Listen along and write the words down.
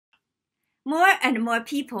More and more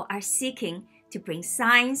people are seeking to bring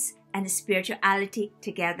science and spirituality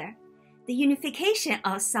together. The unification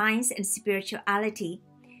of science and spirituality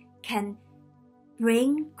can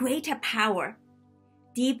bring greater power,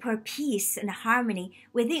 deeper peace and harmony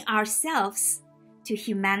within ourselves to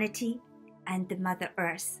humanity and the Mother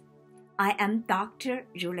Earth. I am Dr.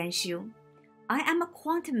 Rulan Xu. I am a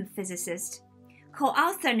quantum physicist,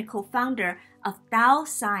 co-author and co-founder of Tao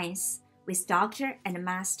Science with Dr. and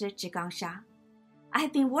Master Zhigang Sha. I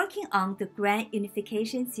have been working on the Grand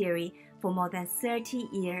Unification Theory for more than 30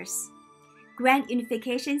 years. Grand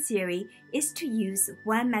Unification Theory is to use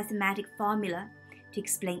one mathematical formula to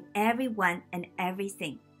explain everyone and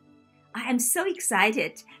everything. I am so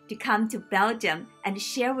excited to come to Belgium and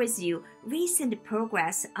share with you recent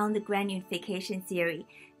progress on the Grand Unification Theory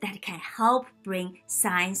that can help bring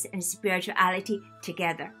science and spirituality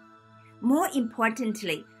together. More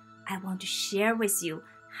importantly, I want to share with you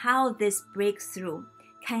how this breakthrough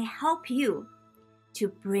can help you to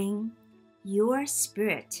bring your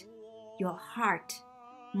spirit, your heart,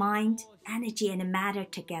 mind, energy, and matter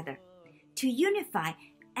together, to unify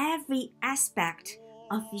every aspect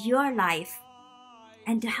of your life,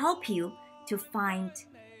 and to help you to find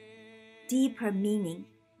deeper meaning,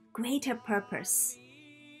 greater purpose,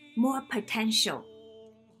 more potential,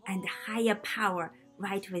 and higher power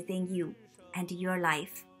right within you and your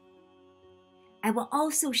life. I will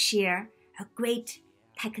also share a great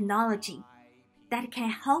technology that can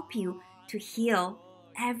help you to heal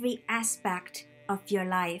every aspect of your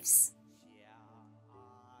lives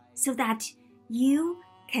so that you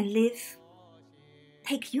can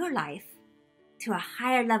take your life to a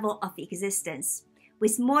higher level of existence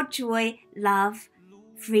with more joy, love,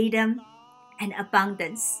 freedom, and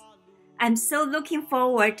abundance. I'm so looking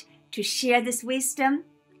forward to share this wisdom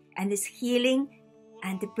and this healing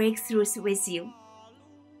and the breakthroughs with you.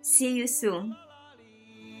 See you soon.